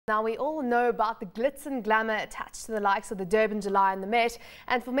Now, we all know about the glitz and glamour attached to the likes of the Durban, July and the Met,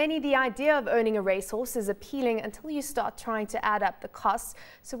 and for many the idea of owning a racehorse is appealing until you start trying to add up the costs.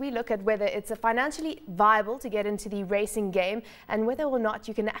 So we look at whether it's financially viable to get into the racing game and whether or not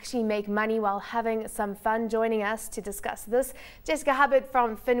you can actually make money while having some fun. Joining us to discuss this, Jessica Hubbard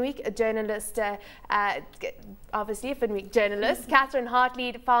from Finweek, a journalist, obviously a Finweek journalist, Catherine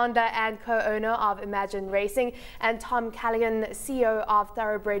Hartlead, founder and co-owner of Imagine Racing, and Tom Callaghan, CEO of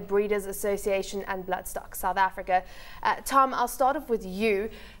Thoroughbred Breeders Association and Bloodstock South Africa. Tom, I'll start off with you.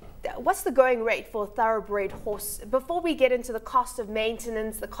 What's the going rate for a thoroughbred horse? Before we get into the cost of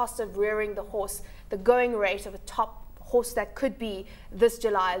maintenance, the cost of rearing the horse, the going rate of a top horse that could be this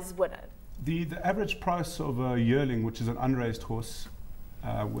July's winner. The average price of a yearling, which is an unraised horse,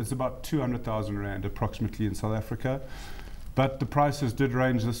 was about 200,000 Rand approximately in South Africa. But the prices did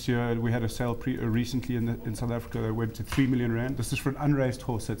range this year. We had a sale recently in South Africa that went to 3 million Rand. This is for an unraised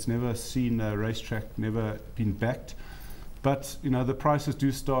horse that's never seen a racetrack, never been backed. But you know, the prices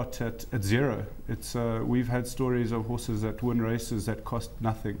do start at zero. It's we've had stories of horses that win races that cost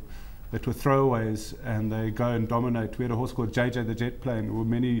nothing, that were throwaways, and they go and dominate. We had a horse called JJ the Jet Plane, who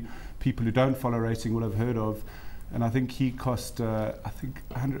many people who don't follow racing will have heard of. And I think he cost,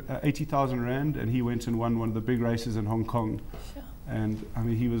 80,000 Rand, and he went and won one of the big races in Hong Kong. Sure. And I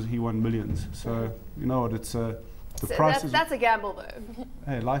mean, he won millions. So you know what? It's the price. That's a gamble, though.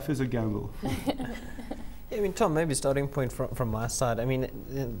 Hey, life is a gamble. Yeah, I mean, Tom, maybe starting point from my side. I mean,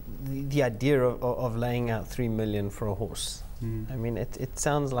 the idea of laying out 3 million for a horse. I mean, it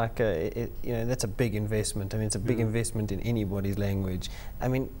sounds like you know, that's a big investment. I mean, it's a big investment in anybody's language. I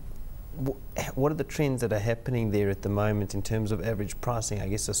mean, what are the trends that are happening there at the moment in terms of average pricing? I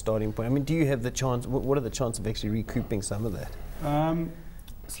guess a starting point. I mean, do you have the chance? What are the chances of actually recouping some of that?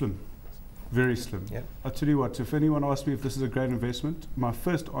 Slim, very slim. Yep. I'll tell you what. If anyone asks me if this is a great investment, my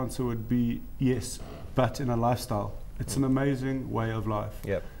first answer would be yes, but in a lifestyle. It's an amazing way of life.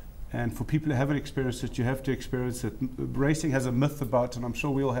 Yep. And for people who haven't experienced it, you have to experience it. Racing has a myth about, and I'm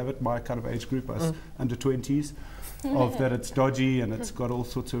sure we all have it, my kind of age group, us under 20s, of that it's dodgy and it's got all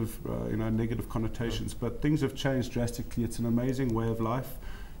sorts of you know, negative connotations. But things have changed drastically. It's an amazing way of life.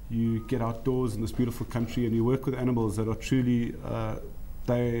 You get outdoors in this beautiful country and you work with animals that are truly,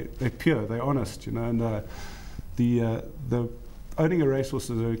 they're pure, they're honest, you know. And the owning a racehorse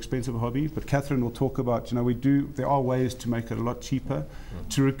is an expensive hobby, but Catherine will talk about, you know, there are ways to make it a lot cheaper.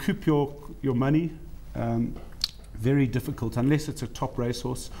 To recoup your money, very difficult unless it's a top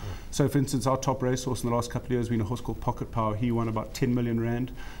racehorse. So for instance, our top racehorse in the last couple of years has been a horse called Pocket Power. He won about 10 million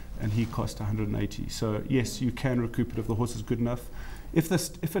Rand and he cost 180. So yes, you can recoup it if the horse is good enough. If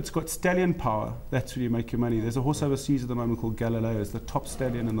it's got stallion power, that's where you make your money. There's a horse overseas at the moment called Galileo. It's the top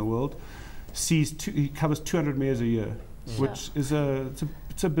stallion in the world. He covers 200 mares a year, which is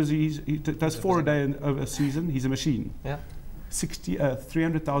it's a busy. He does 4 a day over a season. He's a machine. Yeah.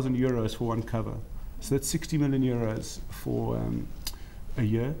 300,000 euros for one cover. So that's 60 million euros for a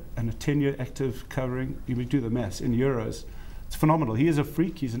year, and a 10-year active covering. You do the maths in euros. It's phenomenal. He is a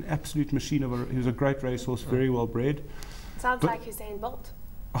freak. He's an absolute machine. He was a great racehorse, very well bred. Sounds like Usain Bolt.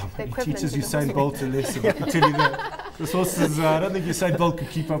 Oh, he teaches Usain Bolt a lesson. I can tell you that. This horse is, I don't think Usain Bolt could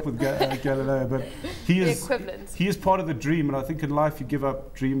keep up with Galileo, but he is part of the dream. And I think in life you give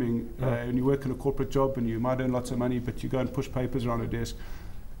up dreaming and you work in a corporate job and you might earn lots of money, but you go and push papers around a desk.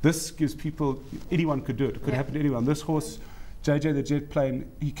 This gives people, anyone could do it. It could happen to anyone. This horse, JJ the Jet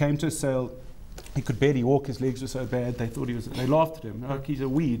Plane, he came to a sale, he could barely walk, his legs were so bad, they laughed at him, like he's a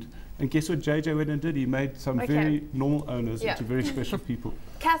weed. And guess what JJ went and did? He made some very normal owners into very special people.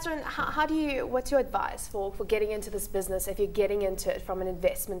 Catherine, what's your advice for getting into this business if you're getting into it from an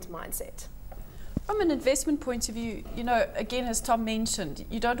investment mindset? From an investment point of view, you know, again, as Tom mentioned,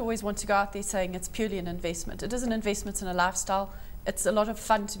 you don't always want to go out there saying it's purely an investment. It is an investment in a lifestyle. It's a lot of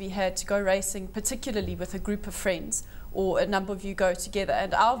fun to be had to go racing, particularly with a group of friends or a number of you go together.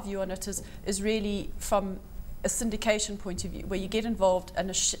 And our view on it is really from a syndication point of view, where you get involved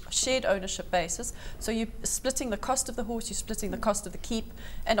on a shared ownership basis. So you're splitting the cost of the horse, you're splitting the cost of the keep,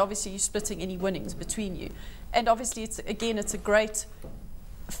 and obviously you're splitting any winnings between you. And obviously, it's a great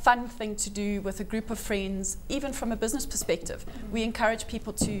fun thing to do with a group of friends, even from a business perspective. We encourage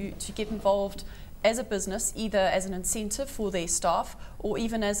people to get involved as a business, either as an incentive for their staff or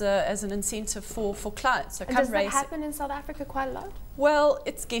even as an incentive for clients. So and does that happen in South Africa quite a lot? Well,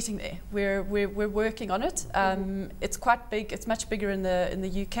 it's getting there. We're working on it. It's quite big. It's much bigger in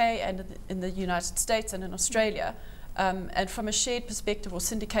the UK and in the United States and in Australia. And from a shared perspective or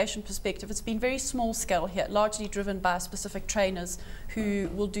syndication perspective, it's been very small scale here, largely driven by specific trainers who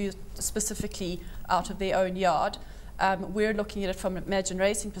will do specifically out of their own yard. We're looking at it from an Imagine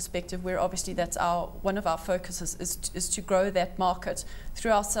Racing perspective, where obviously that's one of our focuses is to grow that market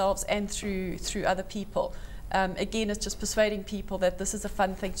through ourselves and through other people. Again, it's just persuading people that this is a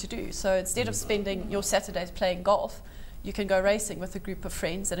fun thing to do. So instead of spending your Saturdays playing golf, you can go racing with a group of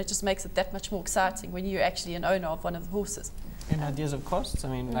friends, and it just makes it that much more exciting when you're actually an owner of one of the horses. And ideas of costs? I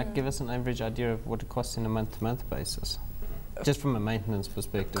mean, like, give us an average idea of what it costs in a month-to-month basis. Just from a maintenance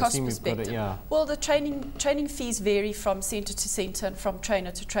perspective. Cost perspective. Well, the training fees vary from centre to centre and from trainer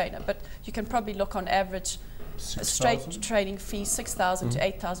to trainer, but you can probably look on average a straight training fee 6,000 to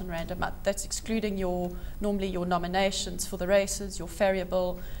 8,000 rand a month. That's excluding normally your nominations for the races, your farrier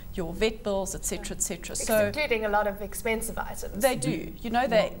bill, your vet bills, etc., etc. So including a lot of expensive items. They do. You know,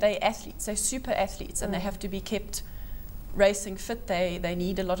 they're athletes. They're super athletes, and they have to be kept racing fit. They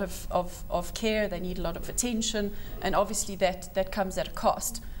need a lot of care. They need a lot of attention, and obviously that comes at a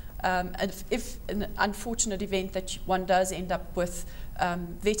cost. And if an unfortunate event that one does end up with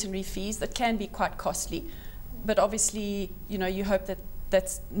veterinary fees, that can be quite costly. But obviously, you know, you hope that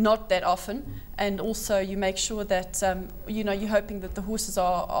that's not that often, and also you make sure that you know, you're hoping that the horses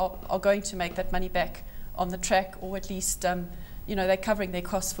are going to make that money back on the track, or at least you know, they're covering their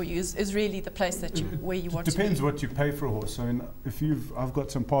costs for you. Is really the place that where you want to be. Depends what you pay for a horse. I mean, I've got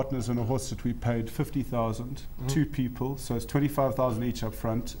some partners in a horse that we paid 50,000, 2 people, so it's 25,000 each up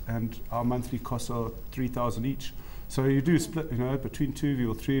front, and our monthly costs are 3,000 each. So you do split, you know, between 2 of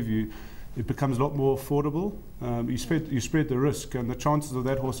you or 3 of you. It becomes a lot more affordable. You spread the risk, and the chances of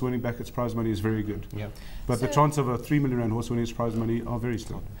that horse winning back its prize money is very good. Yeah. But the chance of a 3 million rand horse winning its prize money are very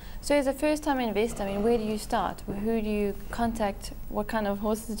slim. So as a first-time investor, I mean, where do you start? Who do you contact? What kind of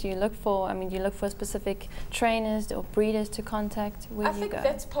horses do you look for? I mean, do you look for specific trainers or breeders to contact? Where do you go? I think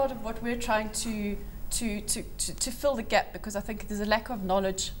that's part of what we're trying to fill the gap, because I think there's a lack of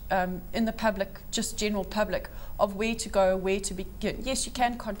knowledge in the public, just general public, of where to go, where to begin. Yes, you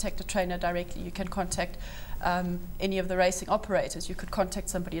can contact a trainer directly. You can contact any of the racing operators. You could contact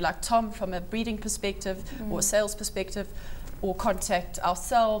somebody like Tom from a breeding perspective or a sales perspective, or contact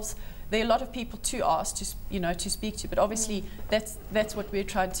ourselves. There are a lot of people to ask, to speak to, but obviously that's what we're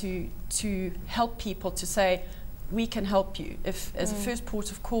trying to help people, to say, we can help you. If as a first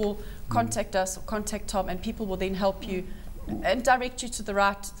port of call, contact us or contact Tom, and people will then help you and direct you to the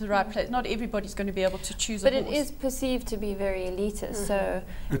right place. Not everybody's going to be able to choose a horse. But it is perceived to be very elitist. So,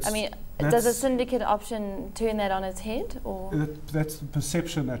 I mean, does a syndicate option turn that on its head, or? That's the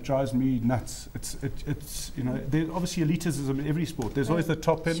perception that drives me nuts. It's you know, there's obviously elitism in every sport. There's always the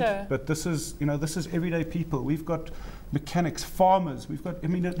top end, but this is everyday people. We've got mechanics, farmers. We've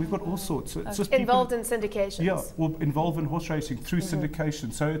got all sorts. So it's just involved in syndications. Yeah, or involved in horse racing through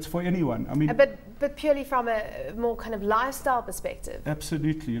syndication. So it's for anyone. I mean, but purely from a more kind of lifestyle perspective.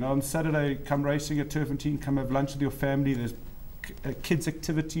 Absolutely. You know, on Saturday, come racing at Turfentine, come have lunch with your family. There's kids'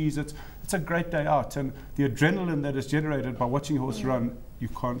 activities. It's a great day out, and the adrenaline that is generated by watching a horse run, you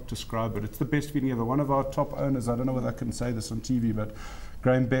can't describe it. It's the best feeling ever. One of our top owners, I don't know whether I can say this on TV, but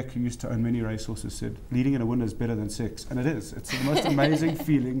Graham Beck, who used to own many racehorses, said, leading in a winner is better than sex. And it is. It's the most amazing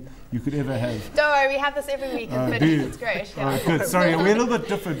feeling you could ever have. Don't worry, we have this every week. It's great. Yeah. Good. Sorry, we're a little bit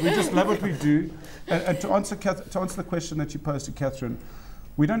different. We just love what we do. And to answer the question that you posed to Catherine,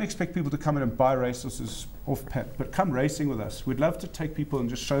 we don't expect people to come in and buy racehorses off pat, but come racing with us. We'd love to take people and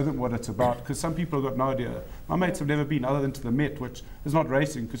just show them what it's about, because some people have got no idea. My mates have never been other than to the Met, which is not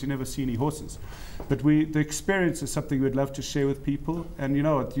racing because you never see any horses. But the experience is something we'd love to share with people, and you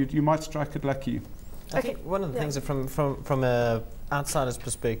know what, you might strike it lucky. I think one of the things that from a outsider's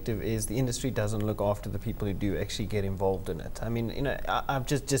perspective is the industry doesn't look after the people who do actually get involved in it. I mean, you know, I've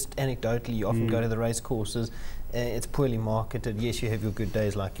just anecdotally, you often go to the race courses, it's poorly marketed. Yes, you have your good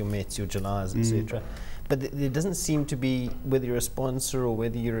days like your Mets, your Julys, etc. But there doesn't seem to be, whether you're a sponsor or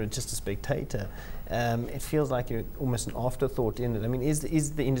whether you're just a spectator, it feels like you're almost an afterthought in it. I mean,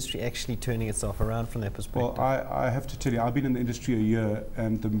 is the industry actually turning itself around from that perspective? Well, I have to tell you, I've been in the industry a year,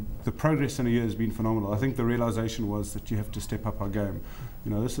 and the progress in a year has been phenomenal. I think the realization was that you have to step up our game.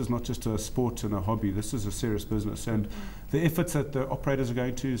 You know, this is not just a sport and a hobby. This is a serious business, and the efforts that the operators are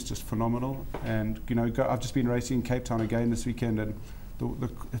going to is just phenomenal. And you know, I've just been racing in Cape Town again this weekend, and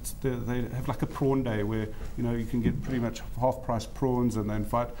they have like a prawn day where, you know, you can get pretty much half-price prawns and then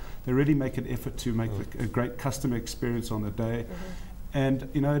fight. They really make an effort to make a great customer experience on the day. And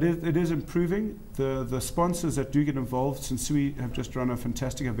you know, it is improving. The sponsors that do get involved, since we have just run a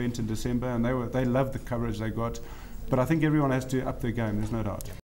fantastic event in December, and they loved the coverage they got. But I think everyone has to up their game, there's no doubt.